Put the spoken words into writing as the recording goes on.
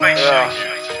Yeah.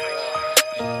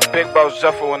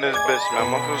 BigBossJeffoo in this bitch, man.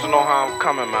 Motherfuckers know how I'm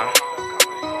coming, man.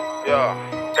 Yeah.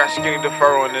 Got skinny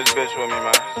Defarroe in this bitch with me,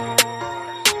 man.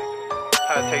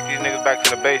 How to take these niggas back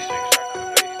to the basics.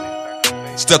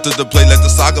 Step to the plate, let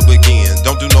the saga begin.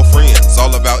 Don't do no friends,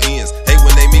 all about ends. Hate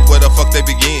when they meet, where the fuck they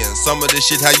begin. Some of this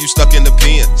shit, how you stuck in the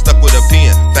pen. Stuck with a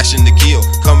pen, fashion to kill.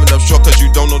 Coming up short cause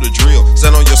you don't know the drill.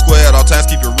 Stand on your square at all times,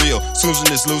 keep it real. Snoozing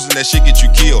is losing, that shit get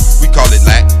you killed. We call it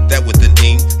lack, that with an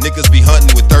ing. Niggas be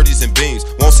hunting with 30s and beams.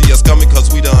 Won't see us coming cause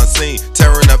we the unseen.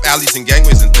 Tearing up alleys and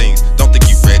gangways and things. Don't think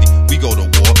you ready, we go to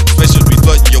war. Specials be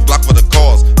flooding your block for the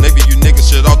cause. Maybe you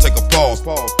niggas should all take a pause.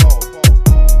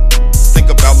 Think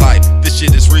about life, this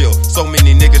shit is real. So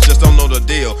many niggas just don't know the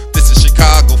deal. This is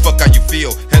Chicago, fuck how you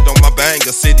feel. Hand on my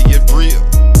banger, city is real.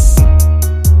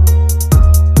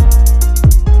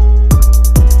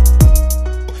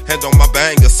 Hand on my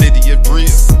banger, city is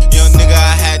real. Young nigga,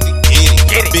 I had to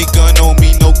get it. Big gun on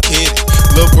me, no kidding.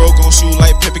 Lil' bro gon' shoot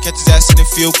like Peppy, catch his ass in the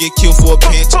field, get killed for a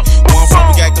pinch. One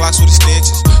from we got Glocks with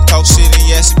extensions. Talk shit and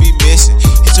yes, it be missing.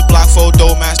 Hit your block for a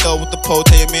dough, matched up with the pole.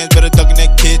 Tell your mans better duck in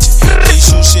that kitchen. Tell you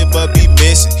shoot shit, but be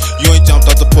missing. You ain't jumped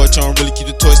off the porch, I don't really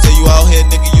keep the toys. Tell you out here,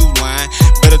 nigga, you lying.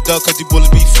 Better duck, cause these bullets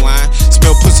be flying.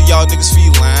 Smell pussy, y'all niggas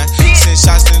feline. Send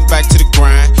shots, then back to the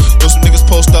grind. Know some niggas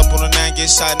post up on a 9, get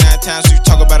shot 9 times, so you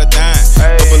talk about a dime.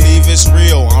 Don't believe it's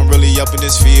real, I'm really up in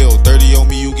this field. 30 on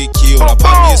me, you get killed. I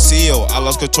pop me a seal, I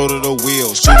lost control of the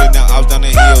wheel. Shooting now, I was down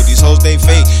the hill. These hoes, they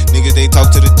fake. Niggas, they talk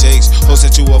to the jakes. Hoes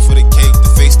set you up for the cake. The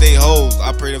face, they hoes.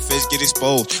 I pray the face get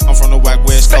exposed. I'm from the whack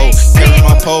where it's cold. Carry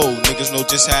my pole. Niggas know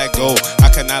just how it go. I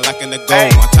cannot lock in the goal.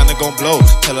 My time to gon' blow.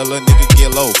 Tell a little nigga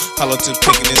get low. Hollow to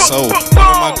picking his soul.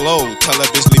 I'm in my glow. Tell that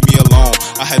bitch leave me alone.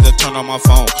 I had to turn on my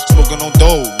phone. Smoking on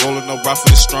dough. Rolling up rough for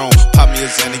the strong. Pop me a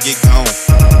Xan and get gone.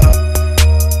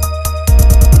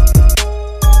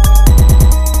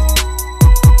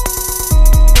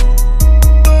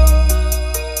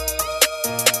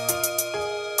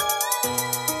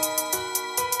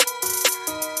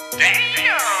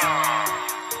 Damn!